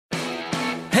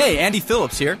Hey, Andy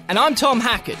Phillips here. And I'm Tom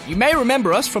Hackett. You may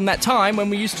remember us from that time when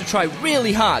we used to try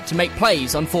really hard to make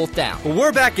plays on fourth down. Well,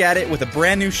 we're back at it with a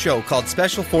brand new show called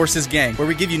Special Forces Gang, where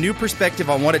we give you new perspective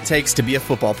on what it takes to be a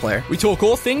football player. We talk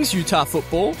all things Utah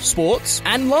football, sports,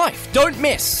 and life. Don't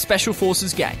miss Special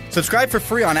Forces Gang. Subscribe for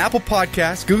free on Apple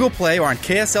Podcasts, Google Play, or on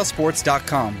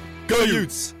KSLSports.com. Go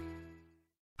Utes!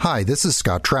 Hi, this is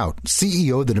Scott Trout,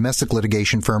 CEO of the domestic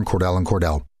litigation firm Cordell &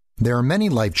 Cordell. There are many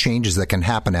life changes that can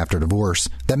happen after divorce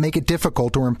that make it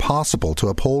difficult or impossible to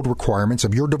uphold requirements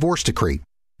of your divorce decree.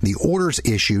 The orders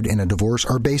issued in a divorce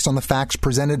are based on the facts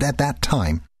presented at that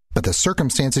time, but the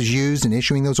circumstances used in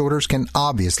issuing those orders can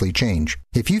obviously change.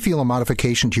 If you feel a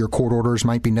modification to your court orders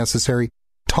might be necessary,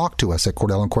 talk to us at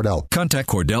Cordell & Cordell. Contact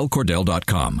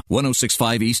CordellCordell.com,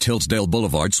 1065 East Hillsdale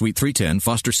Boulevard, Suite 310,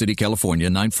 Foster City, California,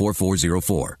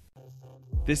 94404.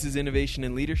 This is Innovation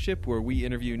in Leadership, where we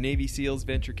interview Navy SEALs,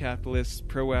 venture capitalists,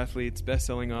 pro athletes,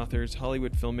 best-selling authors,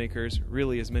 Hollywood filmmakers,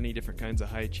 really as many different kinds of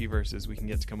high achievers as we can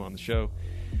get to come on the show.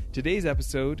 Today's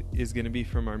episode is going to be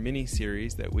from our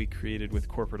mini-series that we created with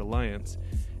Corporate Alliance,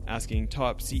 asking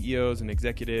top CEOs and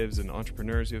executives and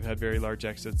entrepreneurs who have had very large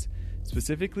exits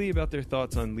specifically about their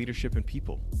thoughts on leadership and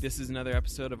people. This is another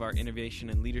episode of our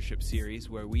Innovation and Leadership series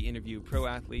where we interview pro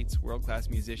athletes, world-class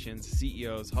musicians,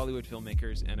 CEOs, Hollywood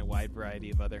filmmakers, and a wide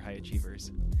variety of other high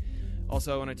achievers.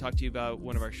 Also, I want to talk to you about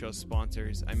one of our show's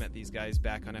sponsors. I met these guys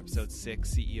back on episode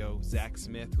 6. CEO Zach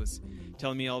Smith was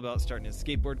telling me all about starting a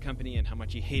skateboard company and how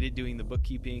much he hated doing the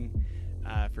bookkeeping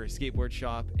for a skateboard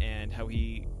shop, and how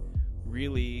he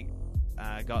really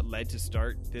got led to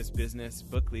start this business,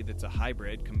 Bookly, that's a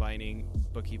hybrid combining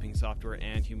bookkeeping software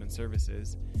and human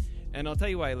services. And I'll tell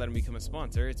you why I let him become a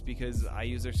sponsor. It's because I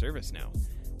use their service now.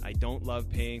 I don't love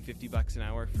paying $50 an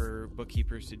hour for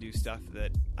bookkeepers to do stuff that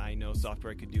I know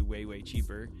software could do way, way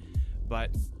cheaper.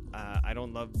 But I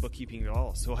don't love bookkeeping at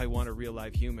all. So I want a real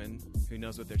live human who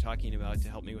knows what they're talking about to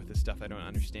help me with the stuff I don't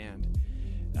understand.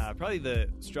 Probably the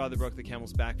straw that broke the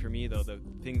camel's back for me, though, the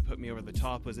thing that put me over the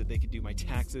top was that they could do my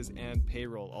taxes and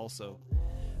payroll also.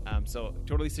 So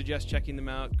totally suggest checking them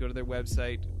out. Go to their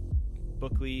website,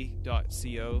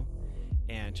 bookly.co,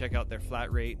 and check out their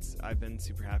flat rates. I've been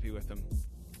super happy with them.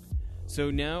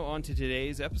 So now on to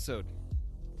today's episode.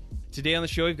 Today on the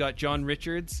show, we've got John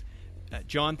Richards.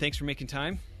 John, thanks for making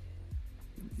time.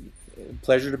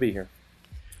 Pleasure to be here.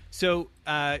 So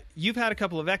you've had a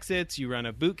couple of exits. You run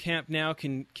a boot camp now.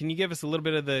 Can you give us a little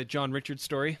bit of the John Richards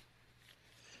story?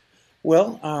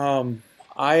 Well,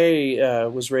 I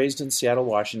was raised in Seattle,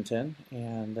 Washington,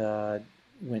 and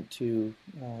went to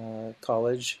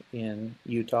college in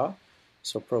Utah,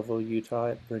 so Provo, Utah,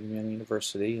 at Brigham Young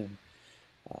University. And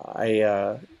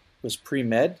I was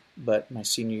pre-med, but my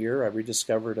senior year I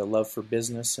rediscovered a love for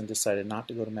business and decided not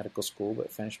to go to medical school, but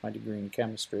finished my degree in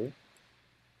chemistry.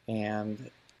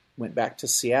 And went back to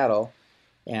Seattle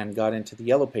and got into the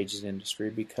Yellow Pages industry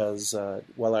because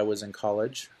while I was in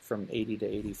college from 80 to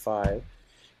 85,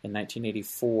 in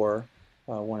 1984,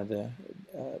 one of the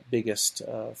biggest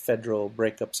federal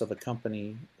breakups of a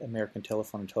company, American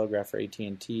Telephone and Telegraph, or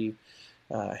AT&T,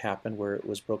 happened, where it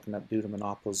was broken up due to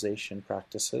monopolization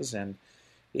practices, and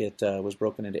it was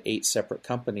broken into 8 separate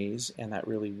companies, and that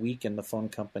really weakened the phone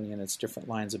company and its different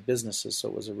lines of businesses. So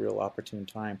it was a real opportune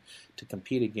time to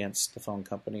compete against the phone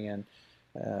company, and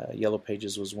Yellow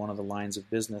Pages was one of the lines of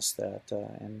business that,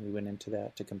 and we went into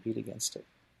that to compete against it.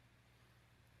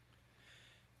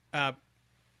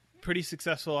 Pretty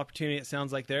successful opportunity, it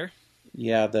sounds like there.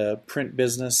 Yeah, the print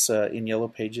business in Yellow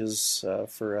Pages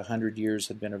for 100 years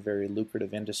had been a very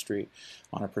lucrative industry.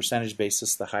 On a percentage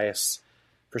basis, the highest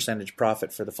percentage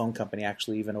profit for the phone company,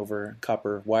 actually, even over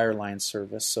copper wireline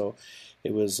service. So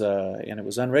it was, and it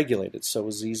was unregulated, so it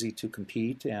was easy to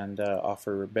compete and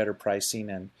offer better pricing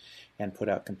and put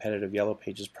out competitive Yellow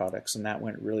Pages products, and that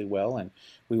went really well. And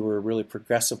we were a really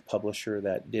progressive publisher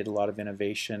that did a lot of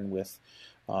innovation with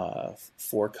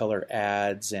 4-color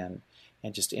ads and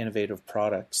just innovative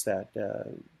products that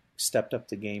stepped up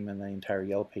the game in the entire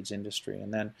Yellow Page industry.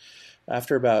 And then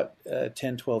after about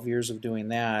 10, 12 years of doing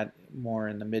that, more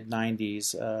in the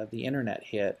mid-90s, the internet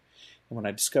hit. And when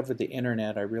I discovered the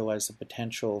internet, I realized the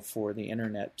potential for the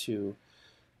internet to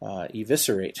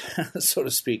eviscerate, so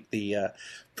to speak, the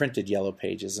printed Yellow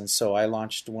Pages. And so I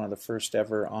launched one of the first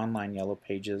ever online Yellow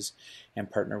Pages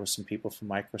and partnered with some people from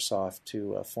Microsoft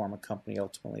to form a company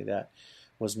ultimately that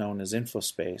was known as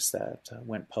InfoSpace, that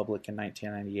went public in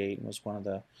 1998 and was one of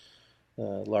the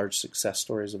large success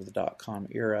stories of the dot-com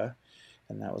era.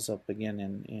 And that was up again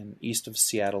in east of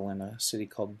Seattle in a city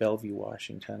called Bellevue,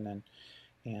 Washington,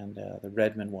 and the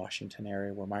Redmond, Washington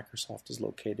area where Microsoft is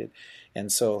located.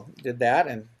 And so did that,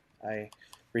 and I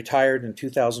retired in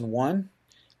 2001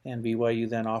 And BYU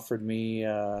then offered me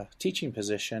a teaching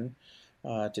position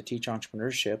to teach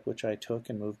entrepreneurship, which I took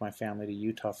and moved my family to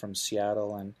Utah from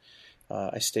Seattle. And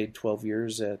I stayed 12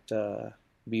 years at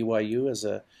BYU as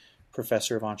a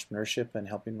professor of entrepreneurship and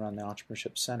helping run the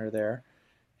Entrepreneurship Center there.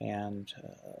 And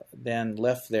then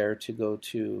left there to go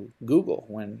to Google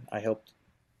when I helped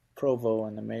Provo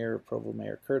and the mayor, Provo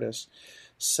Mayor Curtis,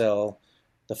 sell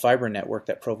the fiber network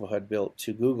that Provo had built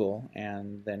to Google.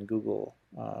 And then Google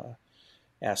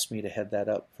asked me to head that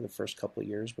up for the first couple of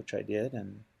years, which I did.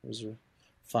 And it was a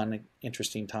fun,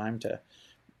 interesting time to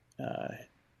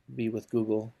be with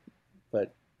Google,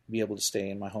 but be able to stay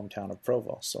in my hometown of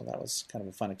Provo. So that was kind of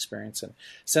a fun experience. And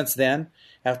since then,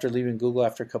 after leaving Google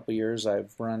after a couple of years,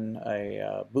 I've run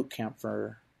a boot camp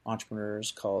for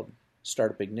entrepreneurs called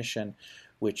Startup Ignition,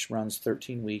 which runs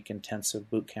 13-week intensive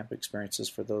boot camp experiences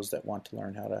for those that want to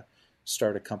learn how to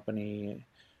start a company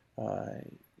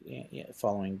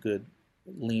following good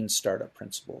lean startup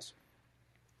principles.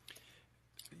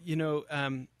 You know,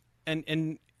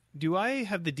 and do I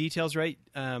have the details right?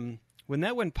 When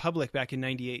that went public back in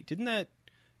 '98, didn't that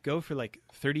go for like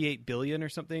 $38 billion or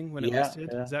something when it listed?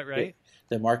 Yeah. Is that right?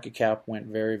 The market cap went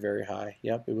very, very high.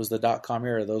 Yep, it was the .com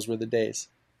era. Those were the days.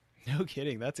 No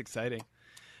kidding. That's exciting.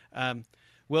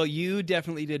 Well, you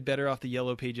definitely did better off the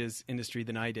Yellow Pages industry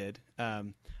than I did.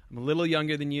 I'm a little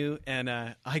younger than you, and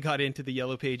I got into the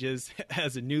Yellow Pages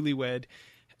as a newlywed,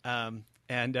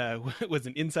 and was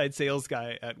an inside sales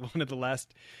guy at one of the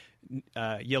last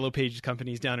Yellow Pages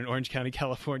companies down in Orange County,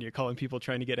 California, calling people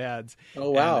trying to get ads. Oh,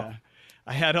 wow. And,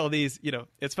 I had all these,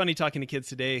 it's funny talking to kids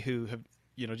today who have,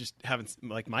 just haven't,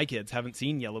 like my kids haven't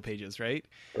seen Yellow Pages, right?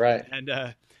 Right. And,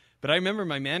 but I remember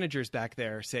my managers back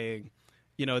there saying,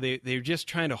 they're just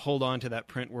trying to hold on to that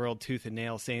print world tooth and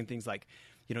nail, saying things like,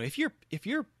 if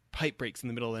your pipe breaks in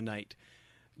the middle of the night,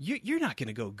 you're not going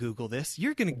to go Google this.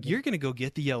 You're going to go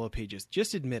get the Yellow Pages.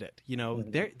 Just admit it.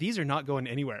 These are not going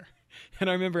anywhere. And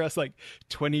I remember us like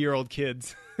 20-year-old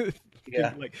kids,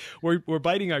 yeah, like we're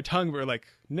biting our tongue. We're like,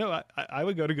 no, I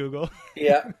would go to Google.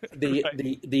 Yeah,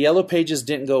 the Yellow Pages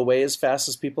didn't go away as fast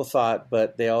as people thought,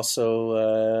 but they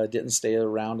also didn't stay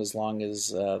around as long as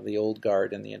the old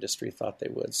guard in the industry thought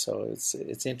they would. So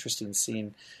it's interesting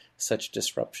seeing such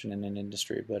disruption in an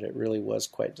industry, but it really was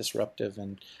quite disruptive.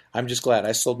 And I'm just glad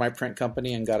I sold my print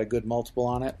company and got a good multiple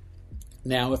on it.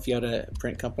 Now, if you had a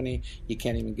print company, you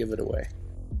can't even give it away.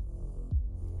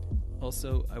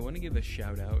 Also, I want to give a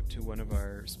shout out to one of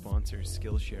our sponsors,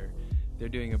 Skillshare. They're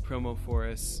doing a promo for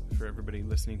us, for everybody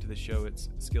listening to the show. It's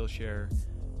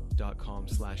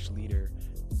Skillshare.com/leader,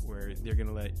 where they're going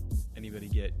to let anybody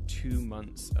get 2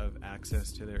 months of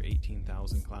access to their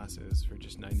 18,000 classes for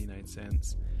just 99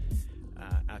 cents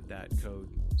at that code,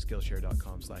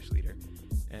 Skillshare.com/leader.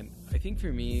 And I think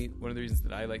for me, one of the reasons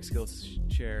that I like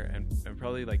Skillshare and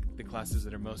probably like the classes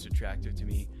that are most attractive to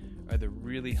me are the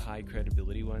really high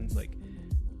credibility ones. Like,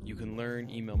 you can learn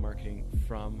email marketing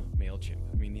from MailChimp.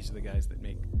 I mean, these are the guys that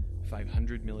make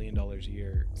 $500 million a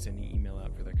year sending email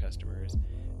out for their customers.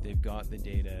 They've got the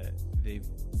data.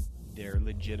 They're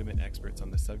legitimate experts on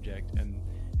the subject. And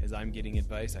as I'm getting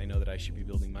advice, I know that I should be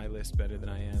building my list better than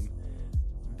I am.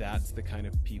 That's the kind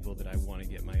of people that I want to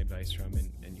get my advice from,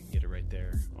 and you can get it right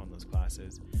there on those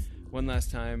classes. One last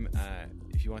time,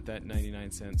 if you want that 99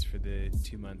 cents for the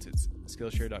 2 months, it's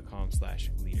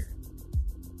Skillshare.com/leader.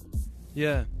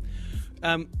 Yeah.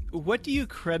 What do you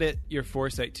credit your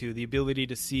foresight to, the ability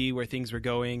to see where things were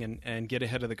going and get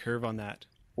ahead of the curve on that?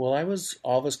 Well, I was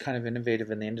always kind of innovative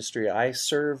in the industry. I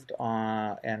served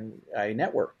on, and I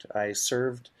networked. I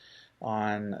served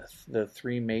on the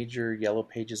 3 major Yellow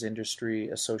Pages industry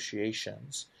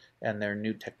associations and their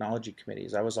new technology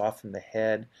committees. I was often the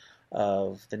head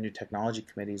of the new technology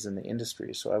committees in the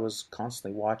industry. So I was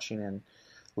constantly watching and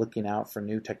looking out for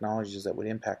new technologies that would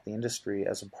impact the industry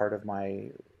as a part of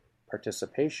my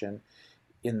participation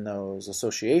in those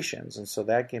associations. And so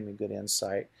that gave me good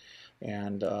insight.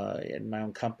 And in my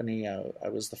own company, I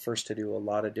was the first to do a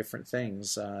lot of different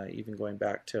things, even going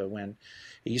back to when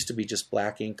it used to be just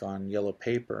black ink on yellow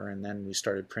paper, and then we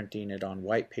started printing it on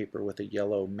white paper with a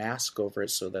yellow mask over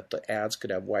it so that the ads could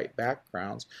have white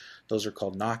backgrounds. Those are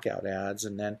called knockout ads.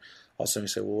 And then also we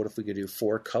said, well, what if we could do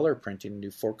 4-color printing and do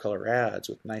 4-color ads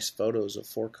with nice photos of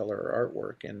 4-color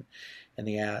artwork and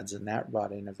the ads, and that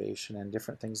brought innovation and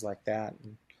different things like that.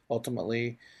 And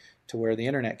ultimately, to where the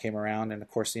internet came around, and of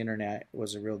course the internet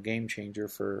was a real game changer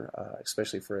for,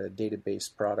 especially for a database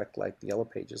product like the Yellow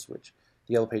Pages, which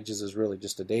the Yellow Pages is really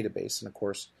just a database, and of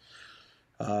course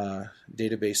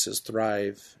databases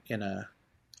thrive in a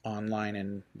online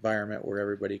environment where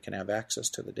everybody can have access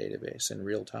to the database in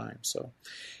real time. So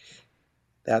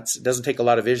it doesn't take a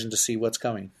lot of vision to see what's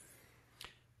coming.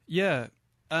 Yeah.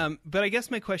 But I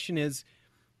guess my question is,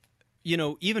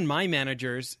 even my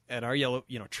managers at our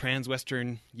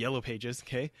Transwestern Yellow Pages,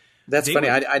 okay? That's funny.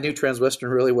 I knew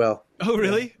Transwestern really well. Oh,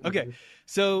 really? Okay.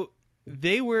 So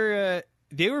they were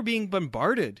being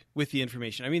bombarded with the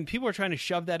information. I mean, people were trying to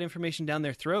shove that information down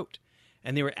their throat,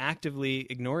 and they were actively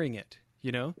ignoring it,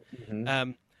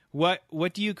 Mm-hmm.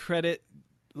 What do you credit,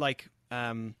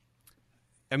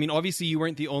 obviously you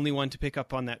weren't the only one to pick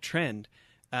up on that trend.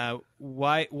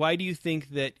 Why do you think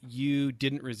that you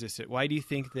didn't resist it? Why do you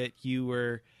think that you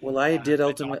were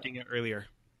adopting it earlier?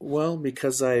 Well,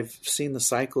 because I've seen the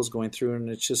cycles going through, and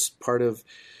it's just part of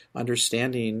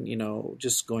understanding,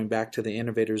 just going back to The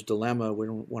Innovator's Dilemma,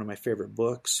 one of my favorite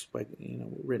books,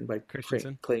 written by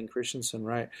Clayton Christensen,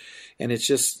 right? And it's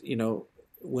just,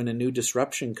 when a new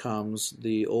disruption comes,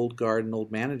 the old guard and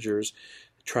old managers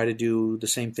try to do the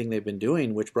same thing they've been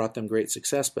doing, which brought them great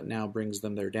success, but now brings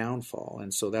them their downfall.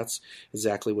 And so that's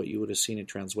exactly what you would have seen at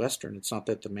Transwestern. It's not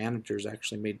that the managers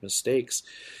actually made mistakes.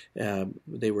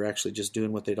 They were actually just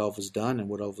doing what they'd always done and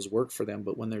what always worked for them.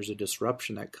 But when there's a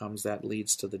disruption that comes, that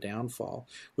leads to the downfall,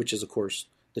 which is, of course,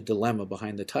 the dilemma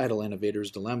behind the title,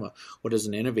 Innovator's Dilemma. What does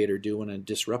an innovator do when a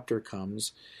disruptor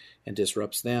comes and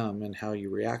disrupts them, and how you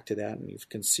react to that? And you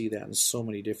can see that in so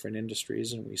many different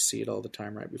industries, and we see it all the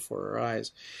time right before our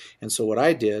eyes. And so what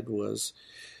I did was,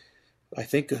 I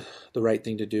think, the right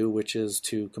thing to do, which is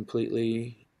to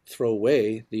completely throw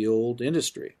away the old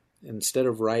industry. Instead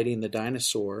of riding the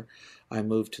dinosaur, I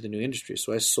moved to the new industry.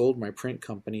 So I sold my print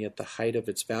company at the height of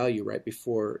its value, right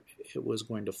before it was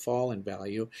going to fall in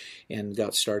value, and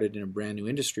got started in a brand new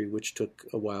industry, which took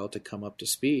a while to come up to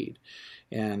speed.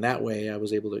 And that way I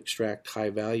was able to extract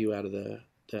high value out of the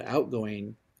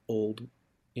outgoing old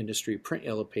industry print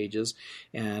Yellow Pages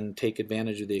and take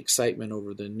advantage of the excitement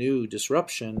over the new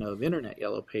disruption of internet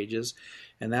Yellow Pages.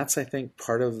 And that's, I think,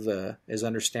 part of is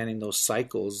understanding those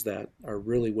cycles that are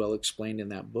really well explained in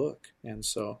that book. And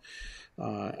so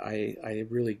I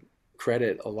really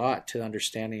credit a lot to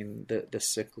understanding the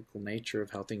cyclical nature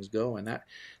of how things go, and that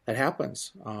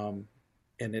happens. And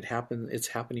it's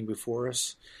happening before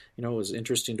us. It was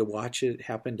interesting to watch it. It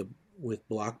happened with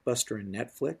Blockbuster and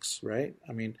Netflix, right?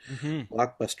 I mean, mm-hmm.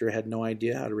 Blockbuster had no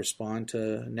idea how to respond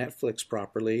to Netflix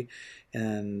properly,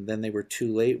 and then they were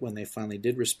too late when they finally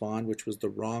did respond, which was the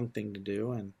wrong thing to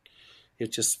do. And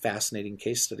it's just a fascinating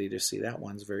case study to see that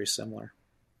one's very similar.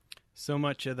 So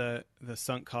much of the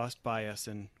sunk cost bias,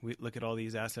 and we look at all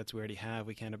these assets we already have.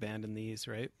 We can't abandon these,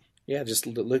 right? Yeah, just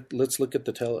let's look at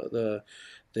the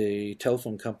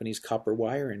telephone company's copper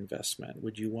wire investment.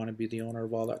 Would you want to be the owner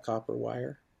of all that copper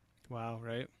wire? Wow,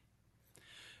 right.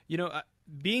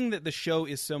 Being that the show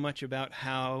is so much about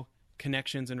how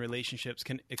connections and relationships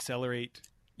can accelerate,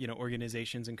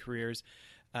 organizations and careers.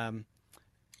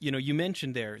 You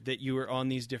mentioned there that you were on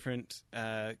these different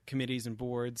committees and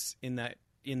boards in that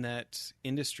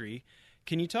industry.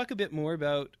 Can you talk a bit more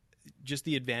about just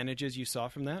the advantages you saw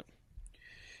from that?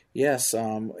 Yes,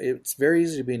 it's very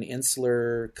easy to be an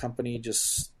insular company,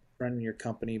 just running your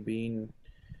company, being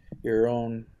your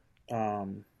own,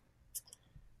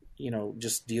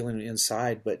 just dealing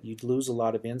inside, but you'd lose a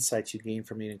lot of insights you gain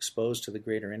from being exposed to the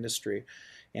greater industry.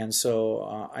 And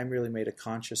so I really made a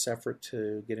conscious effort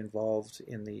to get involved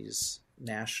in these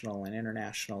national and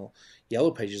international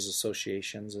Yellow Pages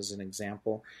associations, as an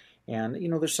example. And,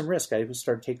 there's some risk. I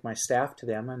started taking my staff to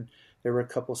them, and there were a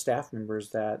couple of staff members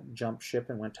that jumped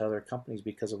ship and went to other companies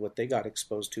because of what they got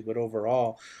exposed to. But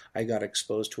overall, I got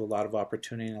exposed to a lot of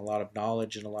opportunity and a lot of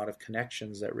knowledge and a lot of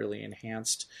connections that really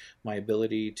enhanced my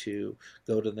ability to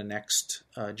go to the next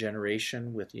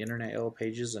generation with the Internet Yellow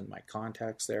Pages and my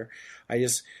contacts there.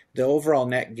 The overall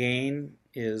net gain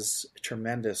is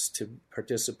tremendous to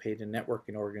participate in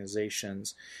networking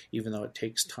organizations, even though it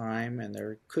takes time and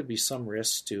there could be some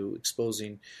risks to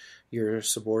exposing your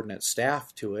subordinate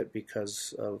staff to it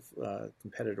because of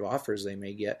competitive offers they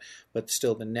may get. But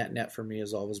still, the net for me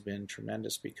has always been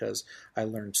tremendous because I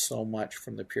learned so much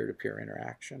from the peer-to-peer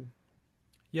interaction.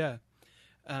 Yeah.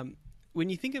 When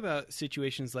you think about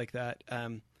situations like that,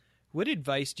 what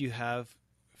advice do you have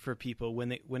for people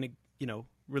when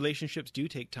relationships do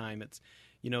take time? It's,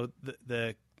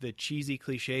 the cheesy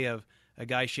cliche of a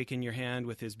guy shaking your hand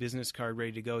with his business card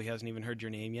ready to go. He hasn't even heard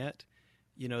your name yet.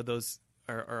 Those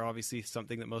are obviously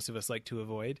something that most of us like to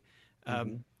avoid.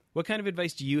 Mm-hmm. What kind of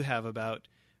advice do you have about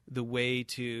the way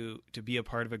to be a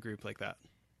part of a group like that?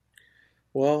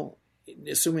 Well,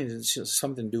 assuming it's just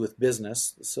something to do with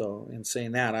business. So in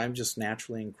saying that, I'm just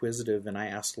naturally inquisitive, and I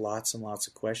ask lots and lots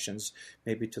of questions,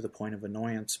 maybe to the point of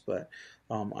annoyance, but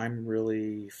I'm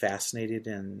really fascinated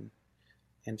in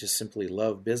and just simply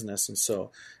love business. And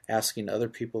so asking other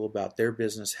people about their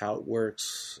business, how it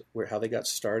works, how they got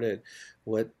started,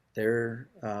 what their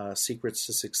secrets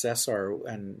to success are,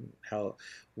 and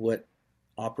what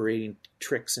operating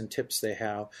tricks and tips they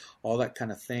have, all that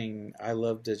kind of thing. I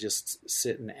love to just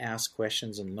sit and ask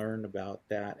questions and learn about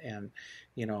that, and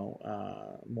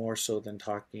more so than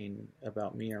talking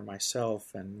about me or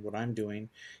myself and what I'm doing,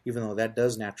 even though that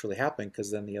does naturally happen,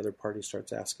 because then the other party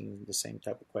starts asking the same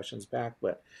type of questions back.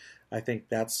 But I think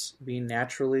that's being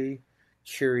naturally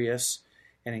curious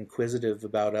and inquisitive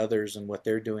about others and what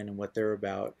they're doing and what they're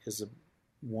about is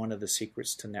one of the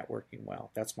secrets to networking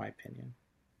well. That's my opinion.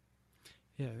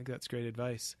 Yeah, I think that's great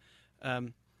advice.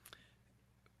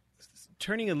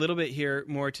 Turning a little bit here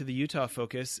more to the Utah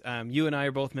focus, you and I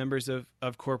are both members of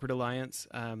Corporate Alliance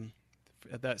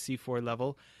at that C4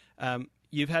 level.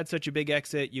 You've had such a big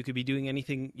exit. You could be doing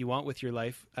anything you want with your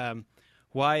life.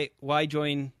 Why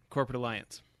join Corporate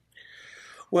Alliance?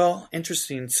 Well,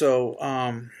 interesting. So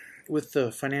with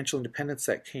the financial independence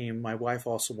that came, my wife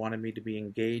also wanted me to be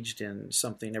engaged in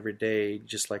something every day,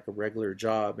 just like a regular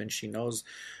job. And she knows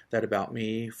that about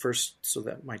me, first so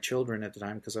that my children at the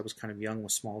time, because I was kind of young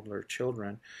with smaller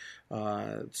children,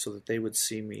 so that they would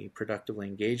see me productively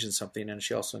engaged in something. And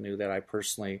she also knew that I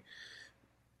personally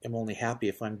am only happy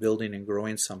if I'm building and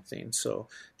growing something. So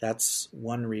that's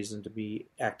one reason to be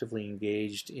actively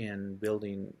engaged in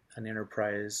building an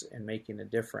enterprise and making a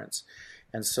difference.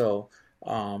 And so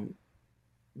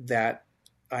that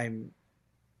I'm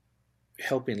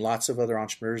helping lots of other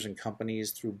entrepreneurs and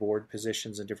companies through board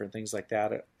positions and different things like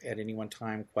that at any one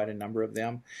time, quite a number of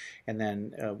them. And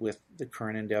then with the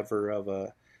current endeavor of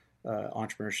a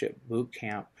entrepreneurship boot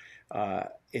camp,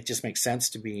 it just makes sense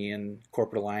to be in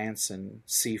Corporate Alliance and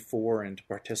C4 and to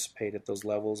participate at those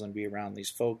levels and be around these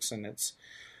folks. And it's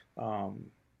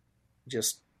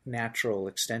just natural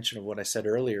extension of what I said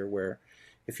earlier, where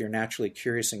if you're naturally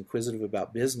curious and inquisitive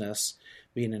about business,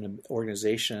 being in an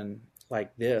organization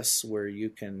like this where you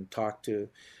can talk to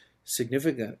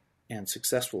significant and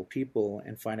successful people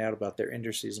and find out about their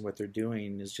industries and what they're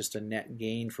doing is just a net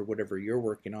gain for whatever you're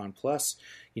working on. Plus,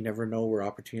 you never know where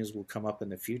opportunities will come up in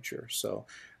the future. So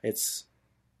it's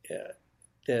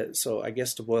so I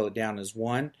guess to boil it down is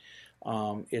one,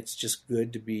 it's just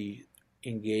good to be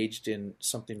engaged in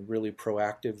something really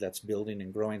proactive that's building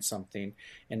and growing something.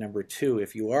 And number two,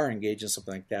 if you are engaged in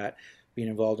something like that, being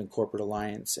involved in Corporate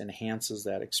Alliance enhances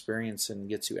that experience and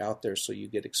gets you out there so you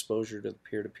get exposure to the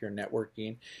peer-to-peer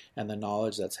networking and the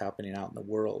knowledge that's happening out in the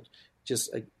world. Just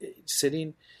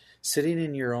sitting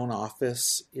in your own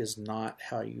office is not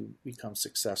how you become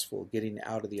successful. Getting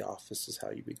out of the office is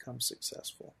how you become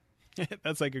successful.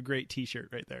 That's like a great T-shirt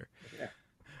right there.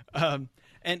 Yeah.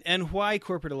 And why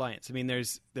Corporate Alliance? I mean,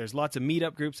 there's lots of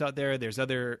meetup groups out there. There's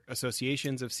other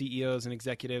associations of CEOs and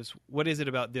executives. What is it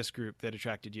about this group that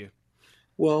attracted you?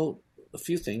 Well, a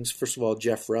few things. First of all,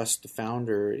 Jeff Rust, the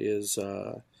founder, is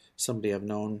somebody I've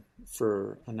known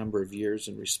for a number of years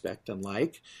and respect and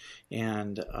like.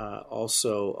 And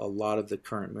also a lot of the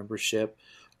current membership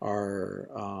are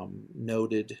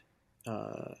noted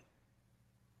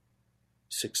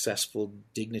successful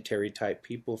dignitary type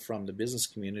people from the business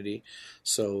community.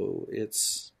 So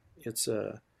it's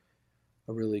a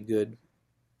really good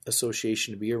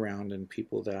association to be around, and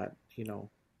people that,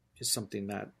 is something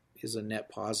that is a net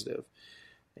positive.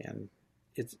 And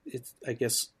it's I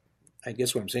guess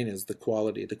what I'm saying is the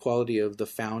quality of the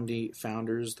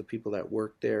founders, the people that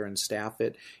work there and staff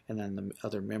it, and then the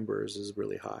other members is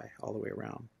really high all the way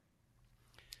around.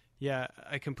 Yeah,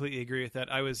 I completely agree with that.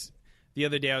 The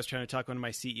other day I was trying to talk one of my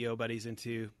CEO buddies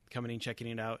into coming and checking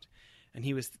it out. And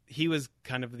he was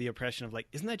kind of the impression of like,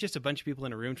 isn't that just a bunch of people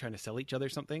in a room trying to sell each other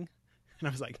something? And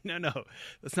I was like, no,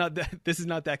 that's not that. This is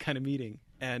not that kind of meeting.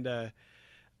 And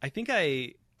I think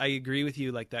I agree with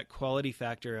you, like that quality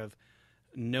factor of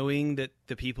knowing that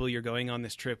the people you're going on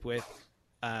this trip with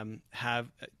have,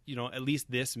 at least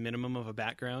this minimum of a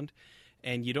background,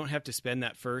 and you don't have to spend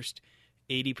that first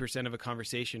 80% of a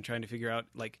conversation trying to figure out,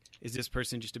 like, is this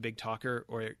person just a big talker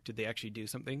or did they actually do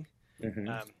something?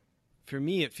 Mm-hmm. For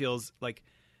me, it feels like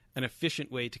an efficient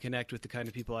way to connect with the kind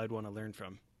of people I'd want to learn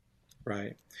from.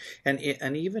 Right. And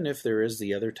even if there is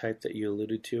the other type that you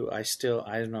alluded to, I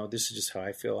don't know, this is just how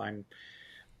I feel.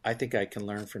 I think I can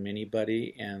learn from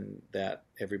anybody, and that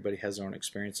everybody has their own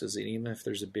experiences. And even if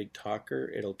there's a big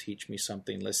talker, it'll teach me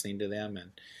something listening to them.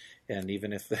 And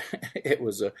even if it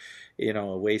was a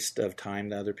waste of time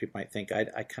that other people might think,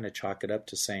 I kind of chalk it up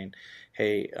to saying,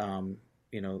 hey,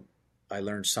 I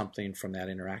learned something from that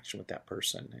interaction with that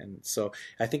person. And so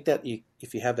I think that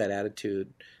if you have that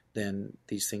attitude, then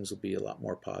these things will be a lot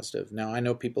more positive. Now, I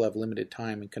know people have limited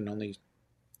time and can only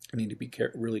need to be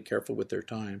really careful with their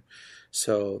time.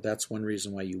 So that's one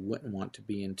reason why you wouldn't want to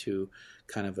be into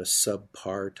kind of a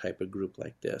subpar type of group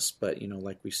like this. But,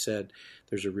 like we said,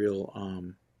 there's a real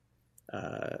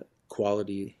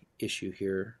quality issue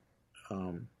here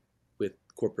with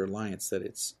Corporate Alliance, that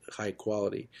it's high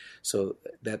quality. So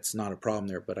that's not a problem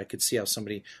there. But I could see how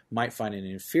somebody might find an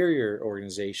inferior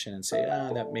organization and say,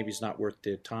 that maybe is not worth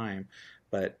their time.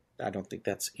 But I don't think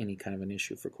that's any kind of an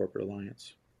issue for Corporate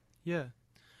Alliance. Yeah.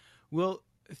 Well,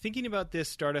 thinking about this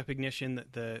Startup Ignition,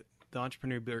 the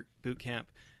Entrepreneur Boot Camp,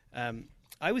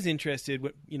 I was interested,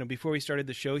 before we started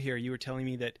the show here, you were telling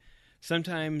me that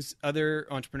sometimes other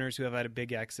entrepreneurs who have had a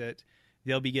big exit,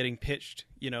 they'll be getting pitched,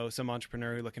 some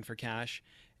entrepreneur looking for cash,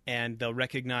 and they'll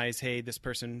recognize, hey, this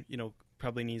person,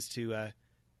 probably needs to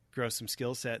grow some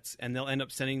skill sets, and they'll end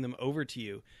up sending them over to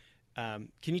you. Can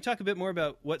you talk a bit more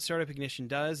about what Startup Ignition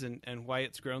does and why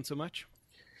it's grown so much?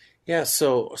 Yeah,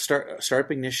 so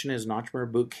Startup Ignition is an entrepreneur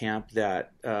boot camp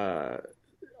that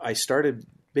I started.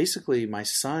 Basically, my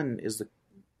son is the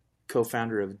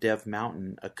co-founder of Dev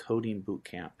Mountain, a coding boot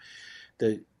camp.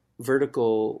 The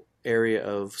vertical area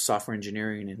of software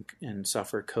engineering and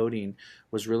software coding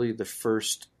was really the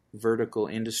first vertical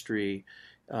industry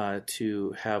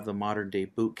to have the modern day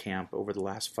boot camp over the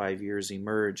last 5 years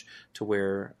emerge to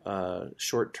where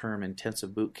short-term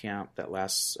intensive boot camp that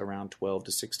lasts around 12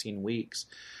 to 16 weeks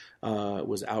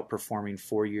was outperforming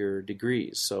 4-year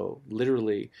degrees. So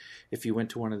literally, if you went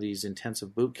to one of these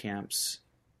intensive boot camps,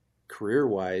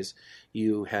 career-wise,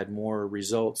 you had more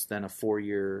results than a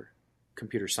 4-year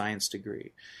computer science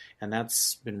degree. And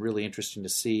that's been really interesting to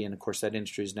see. And of course, that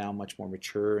industry is now much more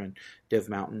mature, and Dev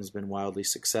Mountain's been wildly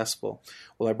successful.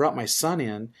 Well, I brought my son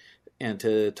in and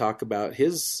to talk about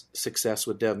his success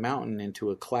with Dev Mountain into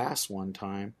a class one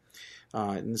time.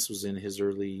 And this was in his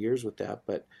early years with that.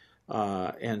 But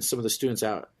and some of the students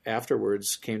out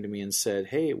afterwards came to me and said,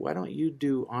 hey, why don't you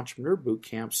do Entrepreneur Boot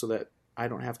Camp so that I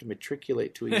don't have to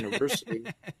matriculate to a university?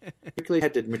 I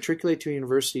had to matriculate to a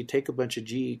university, take a bunch of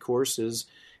GE courses,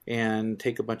 and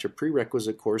take a bunch of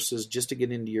prerequisite courses just to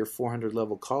get into your 400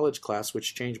 level college class,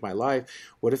 which changed my life.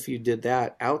 What if you did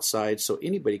that outside so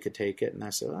anybody could take it? And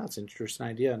I said, that's an interesting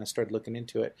idea. And I started looking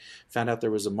into it, found out there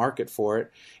was a market for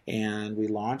it, and we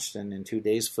launched, and in 2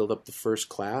 days filled up the first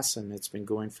class, and it's been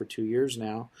going for 2 years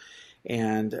now.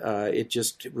 And it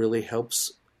just really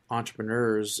helps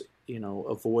entrepreneurs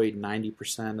avoid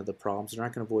 90% of the problems. They're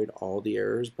not going to avoid all the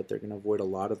errors, but they're going to avoid a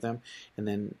lot of them. And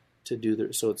then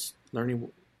so it's learning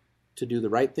to do the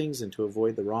right things and to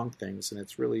avoid the wrong things. And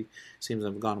it's really seems to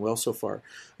have gone well so far.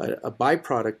 A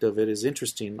byproduct of it is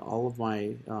interesting. All of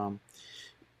my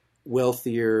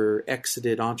wealthier,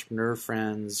 exited entrepreneur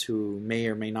friends who may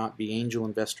or may not be angel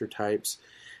investor types,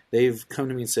 they've come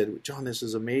to me and said, John, this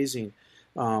is amazing.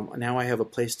 Now I have a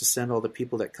place to send all the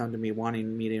people that come to me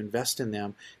wanting me to invest in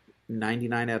them.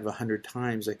 99 out of 100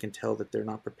 times I can tell that they're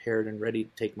not prepared and ready to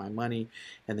take my money,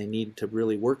 and they need to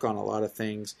really work on a lot of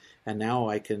things. And now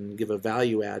I can give a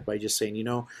value add by just saying,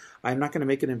 I'm not going to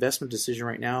make an investment decision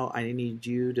right now. I need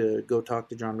you to go talk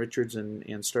to John Richards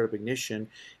and Startup Ignition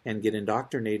and get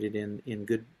indoctrinated in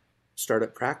good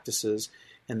startup practices,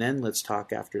 and then let's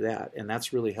talk after that. And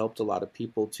that's really helped a lot of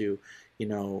people to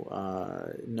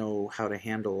know how to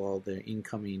handle all the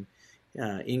incoming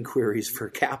inquiries for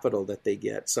capital that they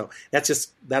get. So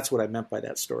that's what I meant by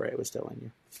that story I was telling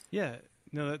you. Yeah,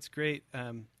 no, that's great.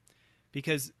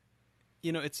 Because,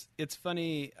 it's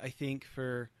funny, I think,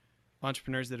 for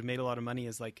entrepreneurs that have made a lot of money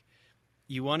is like,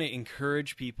 you want to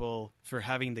encourage people for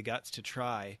having the guts to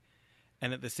try.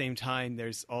 And at the same time,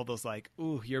 there's all those like,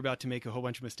 ooh, you're about to make a whole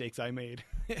bunch of mistakes I made.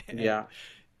 Yeah.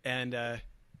 And, it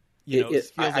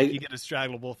feels like you get to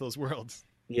straddle both those worlds.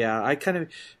 Yeah, I kind of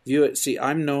view it. See,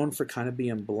 I'm known for kind of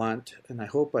being blunt, and I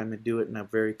hope I'm going to do it in a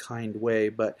very kind way,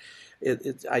 but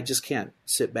I just can't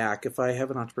sit back. If I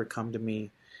have an entrepreneur come to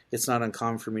me, it's not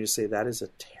uncommon for me to say, that is a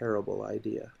terrible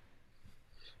idea,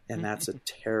 and that's a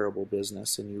terrible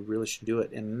business, and you really should do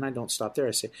it. And then I don't stop there.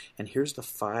 I say, and here's the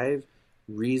 5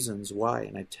 reasons why,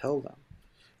 and I tell them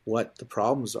what the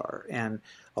problems are. And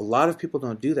a lot of people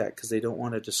don't do that because they don't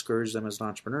want to discourage them as an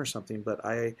entrepreneur or something, but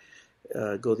I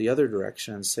go the other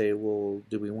direction and say, well,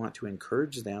 do we want to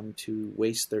encourage them to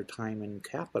waste their time and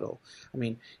capital? I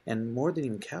mean, and more than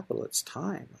even capital, it's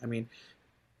time. I mean,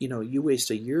 you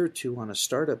waste a year or 2 on a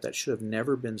startup that should have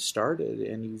never been started,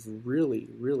 and you've really,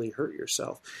 really hurt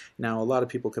yourself. Now, a lot of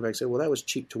people come back and say, well, that was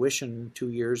cheap tuition.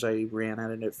 2 years I ran at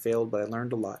it and it failed, but I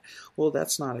learned a lot. Well,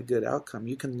 that's not a good outcome.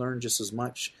 You can learn just as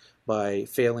much by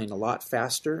failing a lot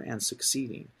faster and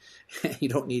succeeding. You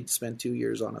don't need to spend 2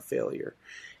 years on a failure.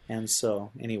 And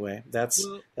so, anyway, that's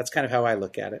kind of how I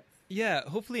look at it. Yeah,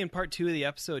 hopefully in part 2 of the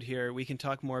episode here, we can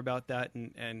talk more about that.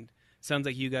 And sounds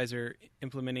like you guys are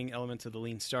implementing elements of the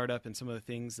Lean Startup and some of the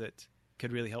things that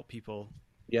could really help people.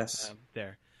 Yes.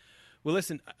 There. Well,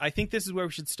 listen, I think this is where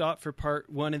we should stop for part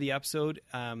 1 of the episode.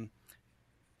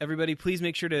 Everybody, please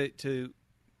make sure to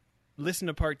listen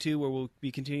to part 2, where we'll be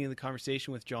continuing the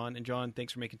conversation with John. And John,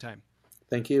 thanks for making time.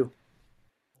 Thank you.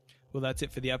 Well, that's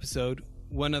it for the episode.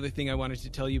 One other thing I wanted to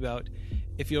tell you about,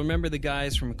 if you'll remember the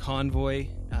guys from Convoy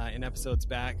in episodes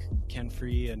back, Ken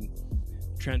Free and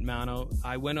Trent Mano,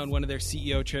 I went on one of their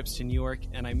CEO trips to New York,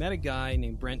 and I met a guy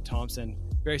named Brent Thompson,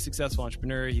 very successful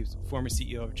entrepreneur. He was former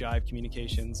CEO of Jive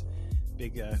Communications,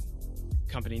 big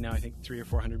company now, I think $300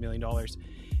 or $400 million.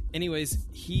 Anyways,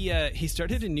 he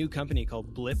started a new company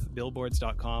called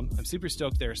blipbillboards.com. I'm super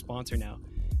stoked they're a sponsor now.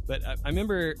 But I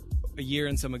remember a year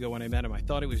and some ago when I met him, I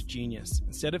thought it was genius.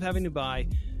 Instead of having to buy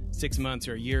 6 months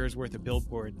or a year's worth of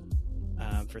billboard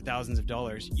for thousands of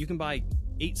dollars, you can buy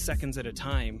 8 seconds at a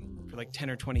time for like 10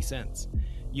 or 20 cents.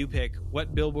 You pick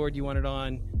what billboard you want it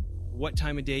on, what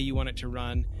time of day you want it to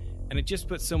run, and it just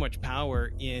puts so much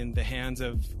power in the hands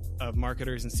of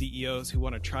marketers and CEOs who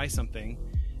want to try something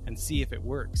and see if it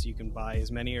works. You can buy as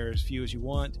many or as few as you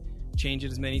want, change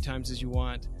it as many times as you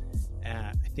want.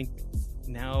 I think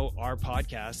now our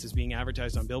podcast is being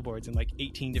advertised on billboards in like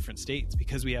 18 different states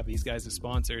because we have these guys as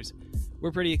sponsors.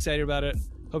 We're pretty excited about it.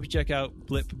 Hope you check out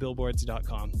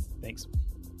blipbillboards.com. Thanks.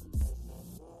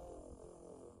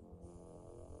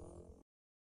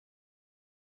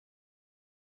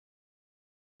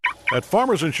 At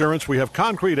Farmers Insurance, we have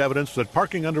concrete evidence that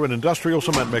parking under an industrial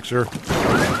cement mixer,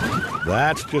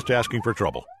 that's just asking for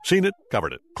trouble. Seen it,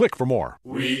 covered it. Click for more.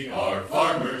 We are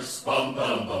farmers. Bum,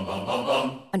 bum, bum, bum, bum,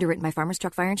 bum. Underwritten by Farmers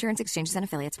Truck Fire Insurance Exchanges and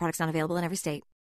Affiliates. Products not available in every state.